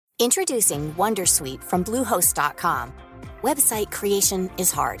Introducing Wondersuite from Bluehost.com. Website creation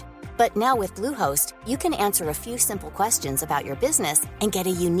is hard, but now with Bluehost, you can answer a few simple questions about your business and get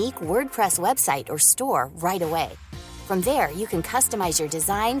a unique WordPress website or store right away. From there, you can customize your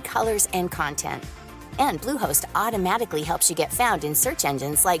design, colors, and content. And Bluehost automatically helps you get found in search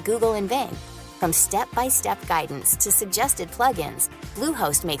engines like Google and Bing. From step-by-step guidance to suggested plugins,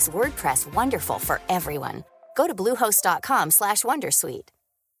 Bluehost makes WordPress wonderful for everyone. Go to bluehost.com/wondersuite.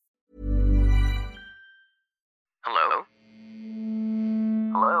 Hello?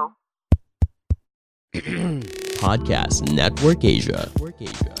 Hello? Podcast Network Asia.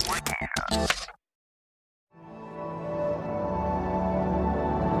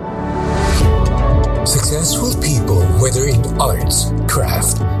 Successful people, whether in arts,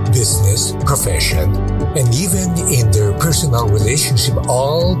 craft, business, profession, and even in their personal relationship,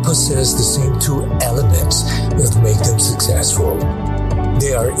 all possess the same two elements that make them successful.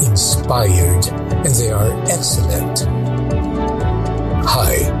 They are inspired and they are excellent.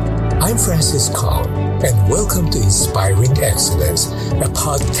 Hi, I'm Francis Kong, and welcome to Inspiring Excellence, a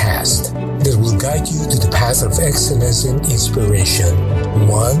podcast that will guide you to the path of excellence and inspiration,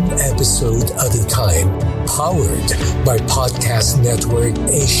 one episode at a time, powered by Podcast Network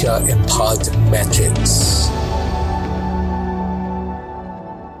Asia and Podmetrics.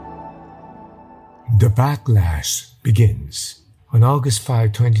 The Backlash begins. On August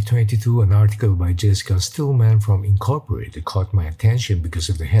 5, 2022, an article by Jessica Stillman from Incorporated caught my attention because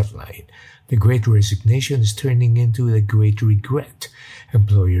of the headline. The Great Resignation is turning into the Great Regret.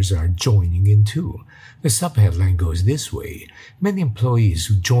 Employers are joining in too. The subheadline goes this way. Many employees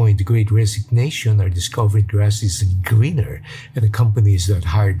who joined the Great Resignation are discovering grass isn't greener, and the companies that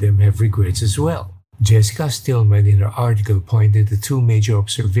hired them have regrets as well. Jessica Stillman in her article pointed to two major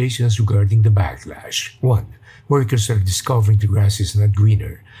observations regarding the backlash. 1. Workers are discovering the grass is not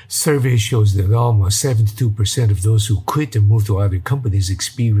greener. Survey shows that almost 72% of those who quit and move to other companies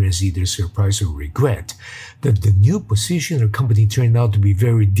experience either surprise or regret that the new position or company turned out to be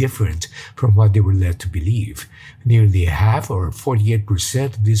very different from what they were led to believe. Nearly half, or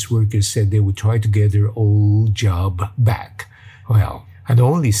 48% of these workers said they would try to get their old job back. Well, an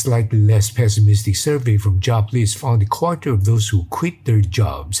only slightly less pessimistic survey from Joblist found a quarter of those who quit their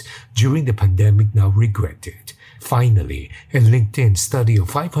jobs during the pandemic now regret it. Finally, a LinkedIn study of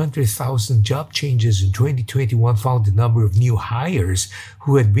 500,000 job changes in 2021 found the number of new hires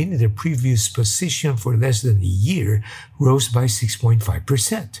who had been in their previous position for less than a year rose by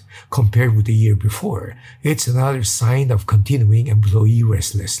 6.5% compared with the year before. It's another sign of continuing employee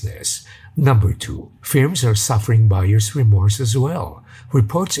restlessness. Number 2, firms are suffering buyer's remorse as well.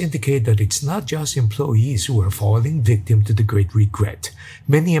 Reports indicate that it's not just employees who are falling victim to the Great Regret.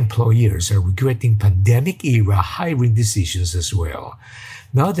 Many employers are regretting pandemic-era hiring decisions as well.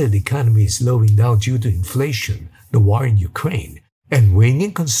 Now that the economy is slowing down due to inflation, the war in Ukraine, and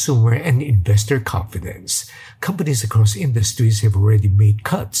waning consumer and investor confidence, companies across industries have already made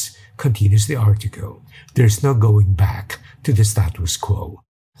cuts, continues the article. There's no going back to the status quo.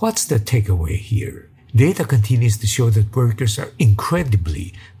 What's the takeaway here? Data continues to show that workers are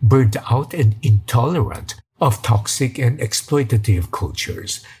incredibly burned out and intolerant of toxic and exploitative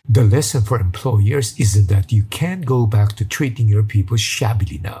cultures. The lesson for employers isn't that you can't go back to treating your people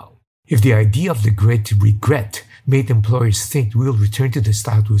shabbily now. If the idea of the Great Regret made employers think we'll return to the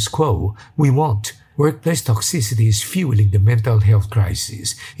status quo, we won't. Workplace toxicity is fueling the mental health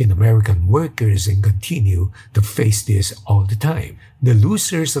crisis in American workers and continue to face this all the time. The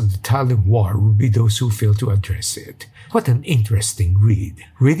losers of the talent war will be those who fail to address it. What an interesting read.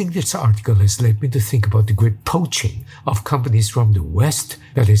 Reading this article has led me to think about the great poaching of companies from the West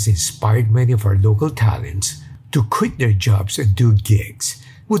that has inspired many of our local talents to quit their jobs and do gigs.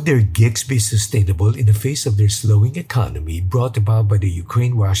 Would their gigs be sustainable in the face of their slowing economy brought about by the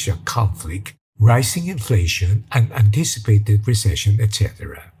Ukraine-Russia conflict, rising inflation, and anticipated recession,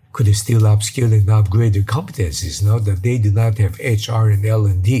 etc.? Could they still upskill and upgrade their competencies now that they do not have HR and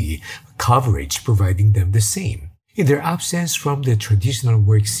L&D coverage providing them the same? In their absence from the traditional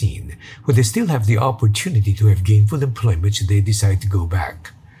work scene, would they still have the opportunity to have gainful employment should they decide to go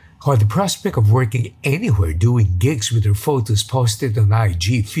back? While the prospect of working anywhere doing gigs with their photos posted on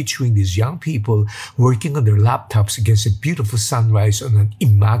IG featuring these young people working on their laptops against a beautiful sunrise on an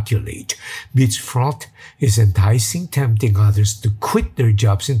immaculate beachfront is enticing, tempting others to quit their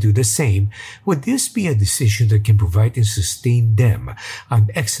jobs and do the same, would this be a decision that can provide and sustain them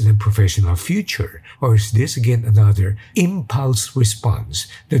an excellent professional future? Or is this again another impulse response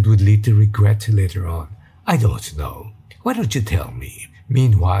that would lead to regret later on? I don't know. Why don't you tell me?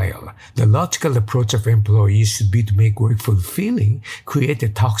 Meanwhile, the logical approach of employees should be to make work fulfilling, create a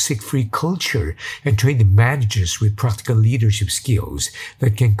toxic-free culture, and train the managers with practical leadership skills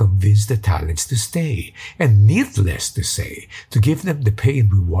that can convince the talents to stay, and needless to say, to give them the pay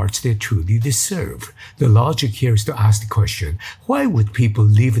and rewards they truly deserve. The logic here is to ask the question, why would people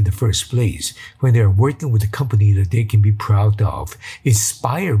leave in the first place when they are working with a company that they can be proud of,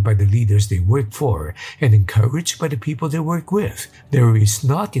 inspired by the leaders they work for, and encouraged by the people they work with? There is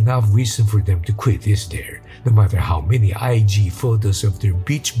not enough reason for them to quit, is there? No matter how many IG photos of their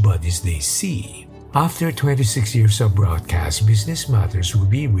beach buddies they see. After 26 years of broadcast, Business Matters will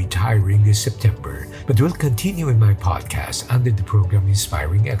be retiring this September, but will continue in my podcast under the program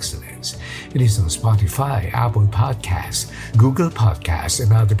Inspiring Excellence. It is on Spotify, Apple Podcasts, Google Podcasts,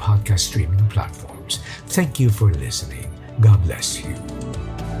 and other podcast streaming platforms. Thank you for listening. God bless you.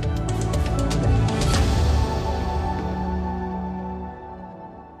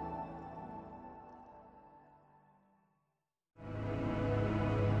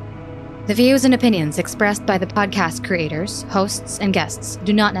 The views and opinions expressed by the podcast creators, hosts, and guests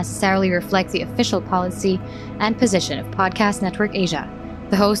do not necessarily reflect the official policy and position of Podcast Network Asia,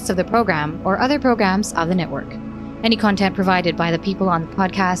 the hosts of the program, or other programs of the network. Any content provided by the people on the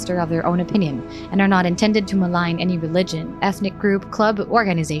podcast are of their own opinion and are not intended to malign any religion, ethnic group, club,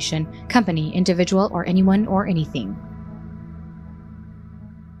 organization, company, individual, or anyone or anything.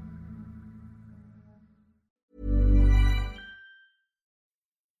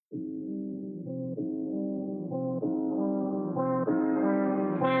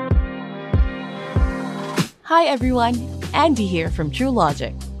 Hi everyone, Andy here from True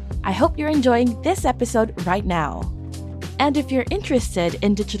Logic. I hope you're enjoying this episode right now. And if you're interested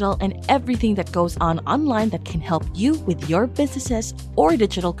in digital and everything that goes on online that can help you with your businesses or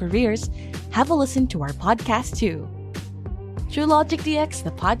digital careers, have a listen to our podcast too. True Logic DX,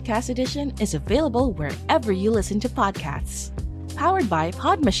 the podcast edition, is available wherever you listen to podcasts. Powered by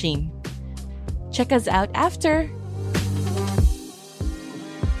Pod Machine. Check us out after